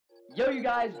Yo, you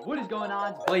guys, what is going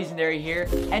on? It's Blazendary here,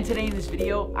 and today in this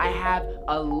video, I have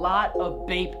a lot of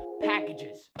BAPE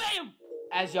packages. Bam!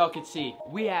 As y'all can see,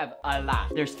 we have a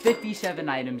lot. There's 57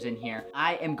 items in here.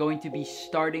 I am going to be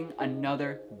starting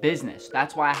another business.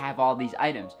 That's why I have all these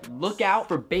items. Look out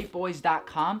for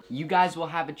BAPEboys.com. You guys will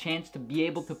have a chance to be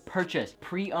able to purchase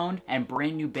pre-owned and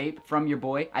brand new BAPE from your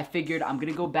boy. I figured I'm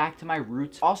gonna go back to my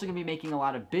roots. Also gonna be making a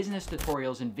lot of business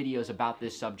tutorials and videos about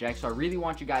this subject, so I really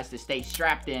want you guys to stay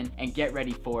strapped in and get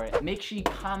ready for it. Make sure you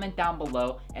comment down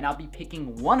below, and I'll be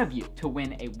picking one of you to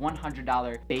win a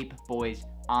 $100 BAPE Boys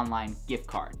online gift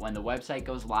card. When the website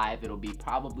goes live, it'll be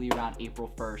probably around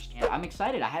April 1st. And I'm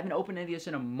excited. I haven't opened any of this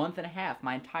in a month and a half.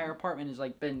 My entire apartment has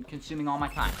like been consuming all my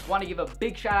time. Want to give a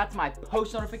big shout out to my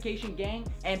post notification gang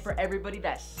and for everybody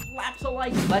that slaps a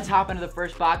like. Let's hop into the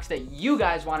first box that you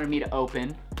guys wanted me to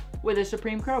open with a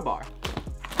Supreme crowbar.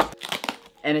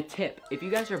 And a tip, if you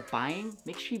guys are buying,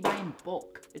 make sure you buy in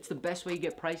bulk. It's the best way you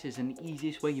get prices and the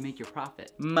easiest way you make your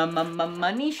profit.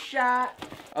 Money shot.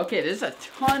 Okay, there's a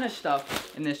ton of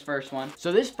stuff in this first one.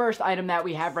 So this first item that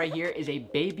we have right here is a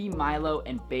Baby Milo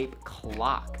and BAPE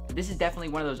clock. This is definitely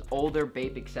one of those older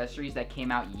BAPE accessories that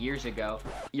came out years ago.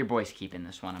 Your boy's keeping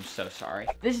this one, I'm so sorry.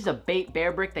 This is a BAPE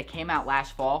bear brick that came out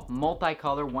last fall,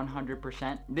 multicolor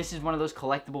 100%. This is one of those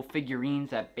collectible figurines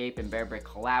that BAPE and bear brick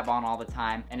collab on all the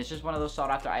time, and it's just one of those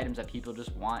sought after items that people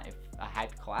just want if a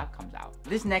hyped collab comes out.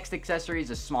 This next accessory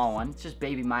is a small one. It's just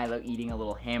Baby Milo eating a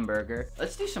little hamburger.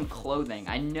 Let's do some clothing.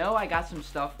 I know I got some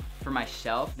stuff for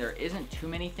myself. There isn't too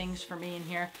many things for me in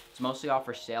here. It's mostly all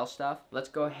for sale stuff. Let's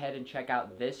go ahead and check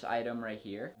out this item right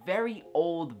here. Very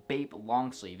old BAPE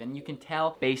long sleeve, and you can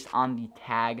tell based on the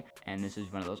tag, and this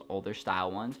is one of those older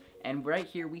style ones. And right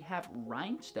here we have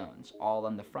rhinestones all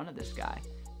on the front of this guy.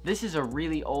 This is a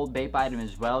really old BAPE item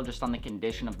as well, just on the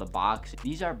condition of the box.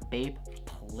 These are BAPE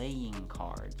playing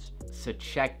cards. So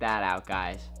check that out,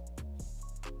 guys.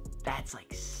 That's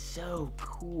like so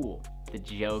cool. The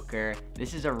Joker.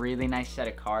 This is a really nice set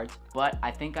of cards, but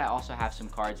I think I also have some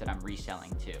cards that I'm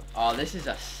reselling too. Oh, this is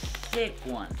a sick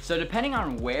one. So depending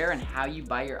on where and how you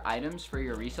buy your items for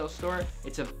your resale store,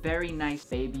 it's a very nice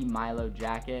Baby Milo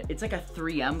jacket. It's like a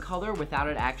 3M color without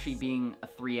it actually being a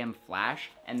 3M flash,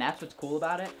 and that's what's cool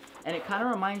about it. And it kind of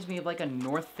reminds me of like a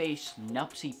North Face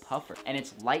Nupsy puffer, and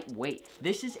it's lightweight.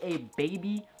 This is a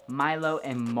Baby Milo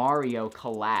and Mario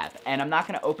collab, and I'm not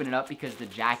gonna open it up because the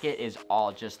jacket is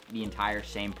all just the entire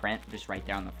same print, just right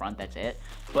there on the front, that's it.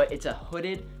 But it's a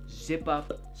hooded zip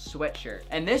up sweatshirt,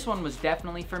 and this one was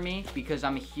definitely for me because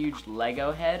I'm a huge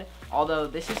Lego head. Although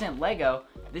this isn't Lego,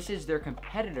 this is their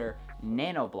competitor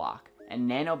Nanoblock. And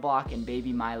Nanoblock and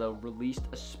Baby Milo released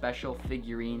a special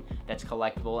figurine that's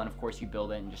collectible, and of course you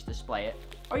build it and just display it.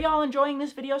 Are y'all enjoying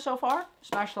this video so far?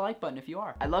 Smash the like button if you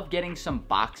are. I love getting some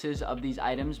boxes of these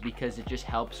items because it just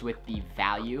helps with the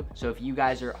value. So if you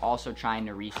guys are also trying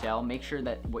to resell, make sure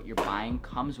that what you're buying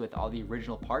comes with all the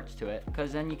original parts to it,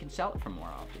 because then you can sell it for more,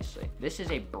 obviously. This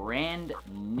is a brand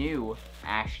new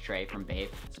ashtray from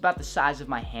BAPE. It's about the size of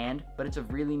my hand, but it's a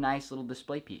really nice little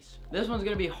display piece. This one's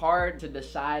gonna be hard to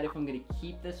decide if I'm gonna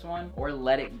keep this one or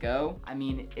let it go. I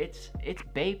mean, it's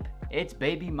BAPE, it's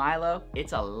Baby Milo,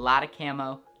 it's a lot of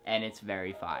camo, and it's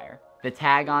very fire. The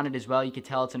tag on it as well, you can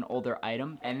tell it's an older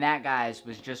item. And that, guys,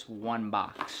 was just one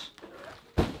box.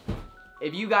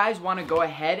 If you guys want to go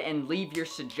ahead and leave your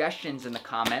suggestions in the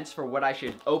comments for what I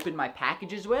should open my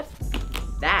packages with,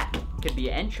 that could be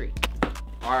an entry.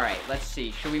 All right, let's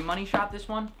see. Should we money shot this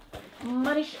one?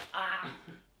 Money shot.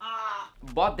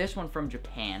 Bought this one from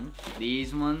Japan.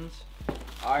 These ones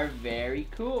are very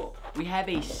cool. We have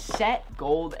a set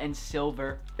gold and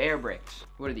silver bear bricks.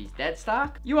 What are these, dead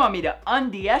stock? You want me to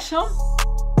unds them?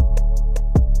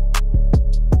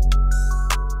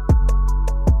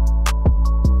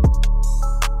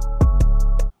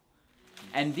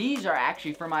 And these are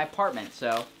actually for my apartment,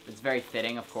 so it's very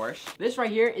fitting, of course. This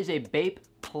right here is a BAPE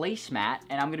placemat,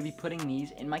 and I'm gonna be putting these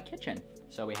in my kitchen.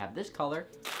 So we have this color.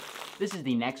 This is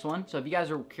the next one. So if you guys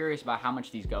are curious about how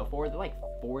much these go for, they're like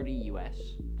 40 US.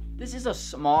 This is a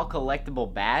small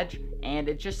collectible badge, and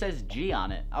it just says G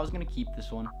on it. I was gonna keep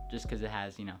this one just because it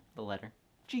has, you know, the letter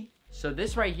G. So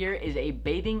this right here is a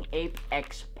Bathing Ape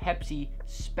X Pepsi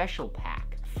special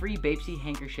pack. Free Bapesy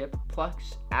handkerchief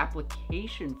plus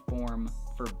application form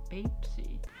for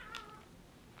Bapesy.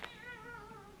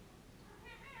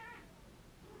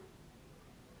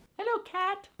 Hello,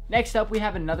 cat. Next up, we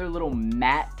have another little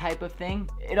mat type of thing.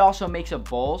 It also makes a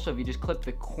bowl, so if you just clip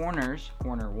the corners,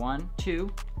 corner 1, 2,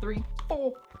 3,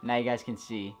 4. Now you guys can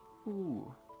see,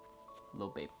 ooh,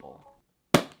 little BAPE bowl.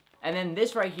 And then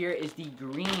this right here is the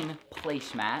green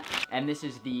placemat. And this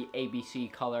is the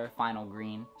ABC color, final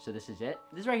green. So this is it.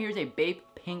 This right here is a BAPE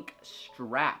pink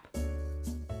strap.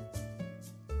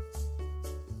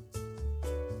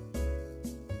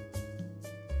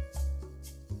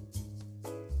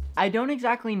 I don't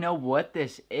exactly know what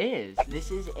this is.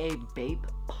 This is a BAPE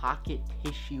pocket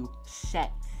tissue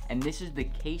set. And this is the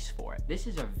case for it. This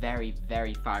is a very,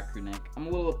 very fire crew neck. I'm a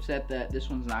little upset that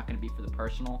this one's not gonna be for the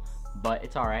personal, but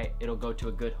it's all right. It'll go to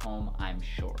a good home, I'm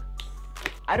sure.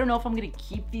 I don't know if I'm gonna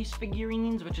keep these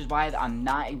figurines, which is why I'm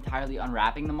not entirely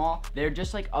unwrapping them all. They're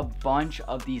just like a bunch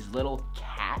of these little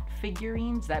cat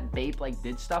figurines that BAPE like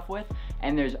did stuff with,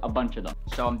 and there's a bunch of them.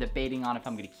 So I'm debating on if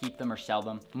I'm gonna keep them or sell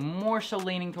them. More so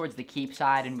leaning towards the keep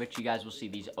side, in which you guys will see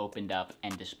these opened up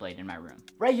and displayed in my room.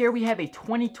 Right here we have a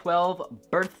 2012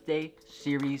 birthday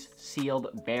series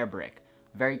sealed bear brick.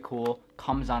 Very cool,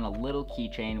 comes on a little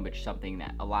keychain, which is something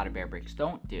that a lot of bear bricks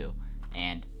don't do.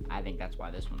 And I think that's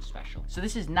why this one's special. So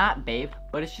this is not BAPE,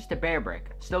 but it's just a bear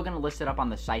brick. Still gonna list it up on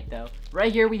the site though.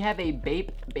 Right here we have a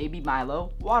BAPE Baby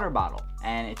Milo water bottle.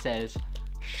 And it says,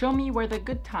 "Show me where the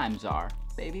good times are,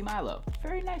 Baby Milo."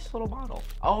 Very nice little bottle.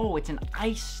 Oh, it's an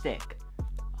ice stick.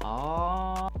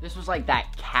 Oh, this was like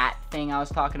that cat thing I was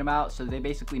talking about. So they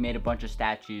basically made a bunch of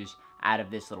statues out of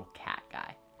this little cat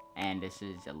guy. And this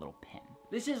is a little pin.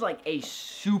 This is like a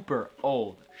super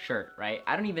old shirt, right?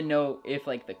 I don't even know if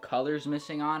like the color's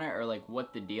missing on it or like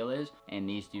what the deal is. And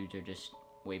these dudes are just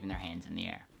waving their hands in the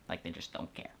air. Like they just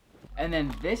don't care. And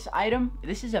then this item,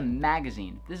 this is a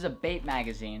magazine. This is a BAPE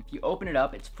magazine. If you open it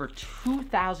up, it's for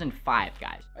 2005,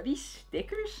 guys. Are these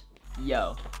stickers?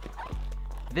 Yo,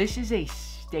 this is a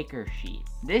sticker sheet.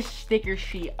 This sticker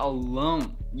sheet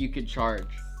alone, you could charge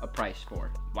a price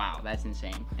for. Wow, that's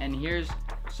insane. And here's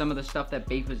some of the stuff that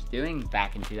BAPE was doing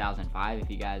back in 2005, if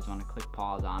you guys want to click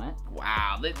pause on it.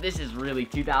 Wow, this is really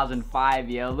 2005,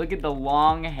 yo. Look at the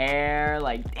long hair,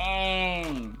 like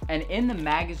dang. And in the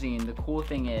magazine, the cool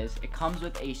thing is it comes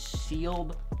with a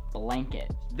sealed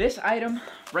blanket. This item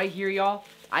right here, y'all,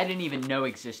 I didn't even know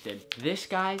existed. This,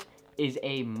 guys, is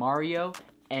a Mario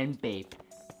and BAPE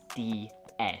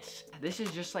DS. This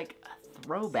is just like a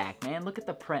throwback, man. Look at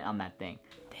the print on that thing.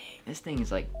 Dang, this thing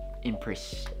is like in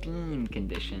pristine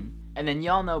condition. And then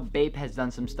y'all know BAPE has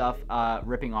done some stuff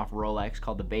ripping off Rolex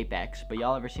called the BAPE X, but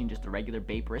y'all ever seen just a regular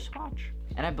BAPE wristwatch?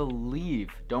 And I believe,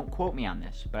 don't quote me on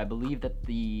this, but I believe that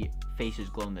the faces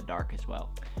glow in the dark as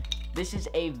well. This is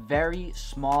a very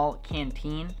small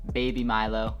canteen, Baby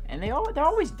Milo, and they're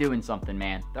always doing something,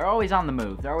 man. They're always on the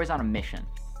move. They're always on a mission.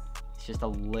 It's just a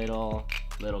little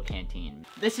canteen.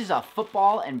 This is a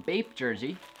football and BAPE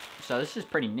jersey, so this is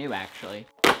pretty new actually.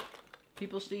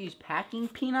 People still use packing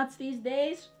peanuts these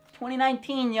days?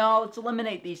 2019, y'all, let's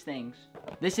eliminate these things.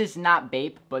 This is not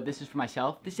BAPE, but this is for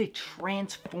myself. This is a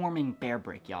transforming bear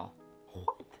brick, y'all.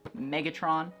 What?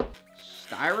 Megatron.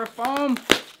 Styrofoam.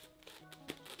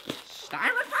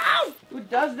 Styrofoam! Who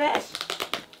does this?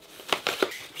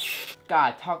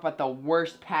 God, talk about the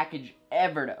worst package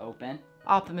ever to open.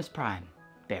 Optimus Prime,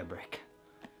 bear brick.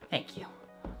 Thank you.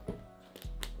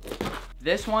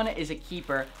 This one is a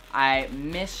keeper. I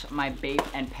miss my BAPE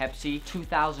and Pepsi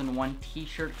 2001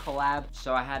 t-shirt collab,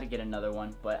 so I had to get another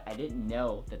one, but I didn't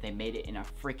know that they made it in a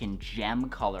freaking gem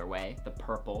colorway, the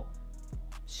purple.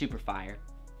 Super fire.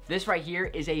 This right here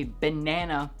is a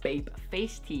banana BAPE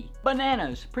face tee.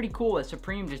 Bananas, pretty cool that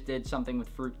Supreme just did something with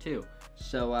fruit too.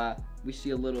 So we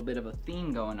see a little bit of a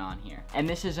theme going on here. And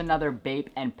this is another BAPE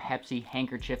and Pepsi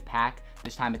handkerchief pack.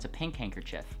 This time it's a pink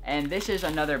handkerchief. And this is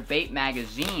another BAPE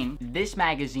magazine. This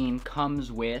magazine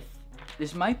comes with,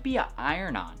 this might be an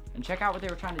iron-on. And check out what they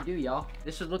were trying to do, y'all.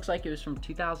 This looks like it was from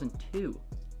 2002.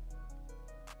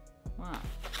 Wow.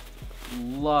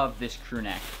 Love this crew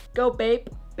neck. Go BAPE.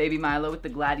 Baby Milo with the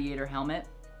gladiator helmet.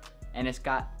 And it's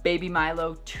got Baby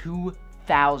Milo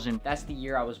 2000. That's the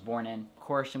year I was born in. Of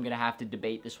course, I'm gonna have to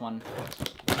debate this one.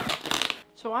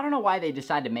 So I don't know why they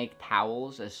decide to make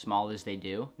towels as small as they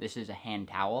do. This is a hand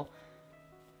towel.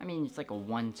 I mean, it's like a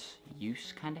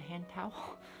once-use kind of hand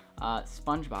towel.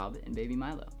 SpongeBob and Baby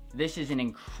Milo. This is an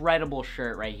incredible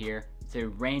shirt right here. It's a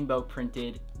rainbow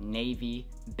printed navy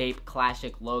BAPE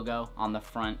classic logo on the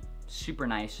front. Super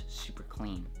nice, super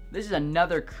clean. This is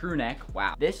another crew neck.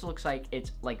 Wow. This looks like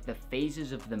it's like the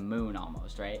phases of the moon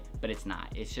almost, right? But it's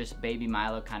not. It's just Baby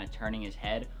Milo kind of turning his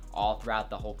head all throughout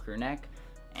the whole crew neck.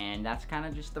 And that's kind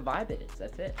of just the vibe it is.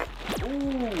 That's it.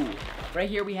 Ooh. Right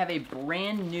here we have a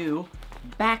brand new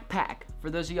backpack. For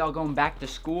those of y'all going back to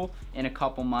school in a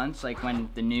couple months, like when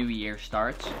the new year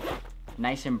starts.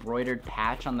 Nice embroidered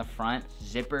patch on the front.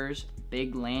 Zippers.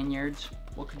 big lanyards.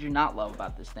 What could you not love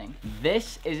about this thing?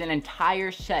 This is an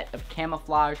entire set of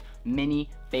camouflage mini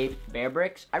BAPE bear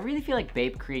bricks. I really feel like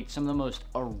BAPE creates some of the most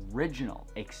original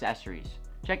accessories.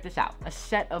 Check this out. A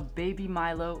set of Baby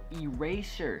Milo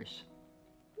erasers.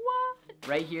 What?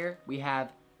 Right here, we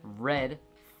have red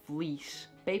fleece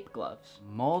BAPE gloves.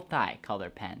 Multi-color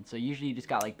pen. So usually you just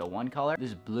got like the one color. This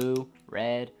is blue,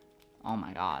 red. Oh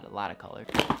my God, a lot of colors.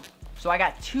 So I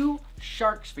got two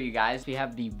sharks for you guys. We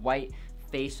have the white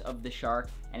face of the shark,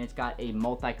 and it's got a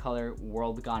multicolor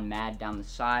World Gone Mad down the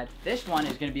side. This one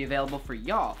is gonna be available for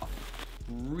y'all.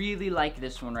 Really like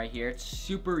this one right here. It's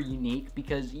super unique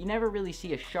because you never really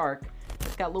see a shark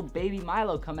that's got little Baby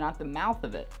Milo coming out the mouth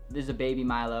of it. This is a Baby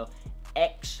Milo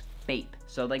X BAPE.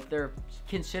 So like they're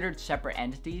considered separate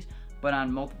entities, but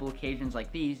on multiple occasions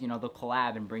like these, you know, they'll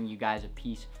collab and bring you guys a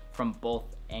piece from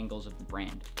both angles of the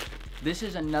brand. This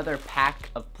is another pack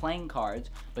of playing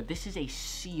cards, but this is a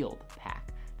sealed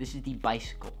pack. This is the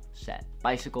Bicycle set.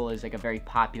 Bicycle is like a very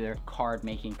popular card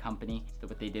making company. That's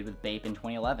what they did with BAPE in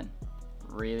 2011.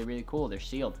 Really, really cool. They're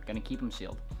sealed. Gonna keep them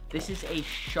sealed. This is a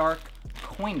shark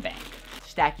coin bank.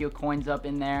 Stack your coins up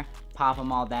in there, pop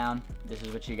them all down. This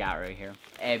is what you got right here.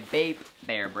 A BAPE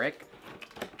bear brick.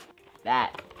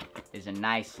 That is a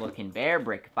nice looking bear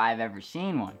brick if I've ever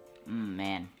seen one.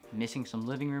 Man, missing some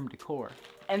living room decor.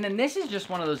 And then this is just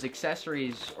one of those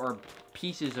accessories or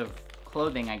pieces of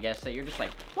clothing, I guess, that you're just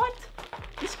like, what?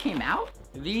 This came out?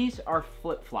 These are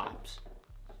flip-flops.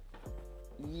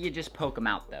 You just poke them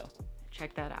out though.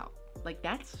 Check that out. Like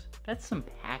that's some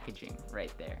packaging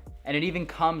right there. And it even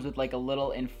comes with like a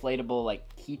little inflatable like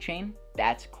keychain.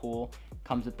 That's cool.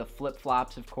 Comes with the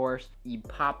flip-flops, of course. You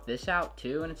pop this out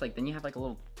too, and it's like, then you have like a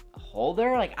little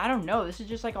holder. Like, I don't know. This is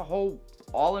just like a whole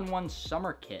all-in-one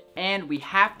summer kit. And we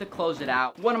have to close it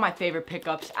out. One of my favorite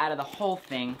pickups out of the whole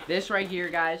thing. This right here,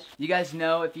 guys. You guys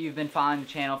know, if you've been following the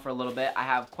channel for a little bit, I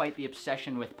have quite the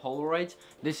obsession with Polaroids.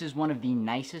 This is one of the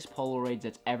nicest Polaroids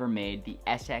that's ever made, the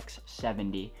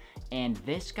SX70. And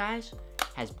this, guys,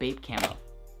 has BAPE camo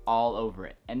all over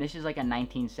it. And this is like a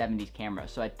 1970s camera.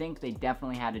 So I think they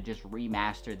definitely had to just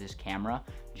remaster this camera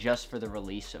just for the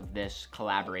release of this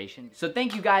collaboration. So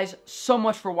thank you guys so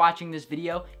much for watching this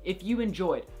video. If you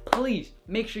enjoyed, please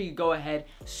make sure you go ahead,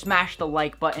 smash the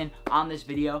like button on this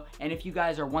video. And if you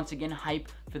guys are once again hyped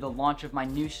for the launch of my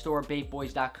new store,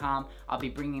 BAPEboys.com, I'll be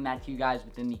bringing that to you guys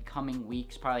within the coming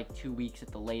weeks, probably like 2 weeks at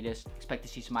the latest. Expect to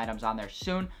see some items on there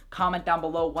soon. Comment down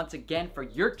below once again for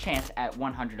your chance at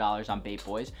 $100 on BAPE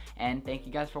Boys. And thank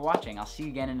you guys for watching. I'll see you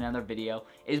again in another video.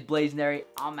 It's Blazendary.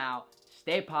 I'm out.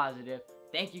 Stay positive.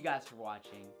 Thank you guys for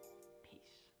watching.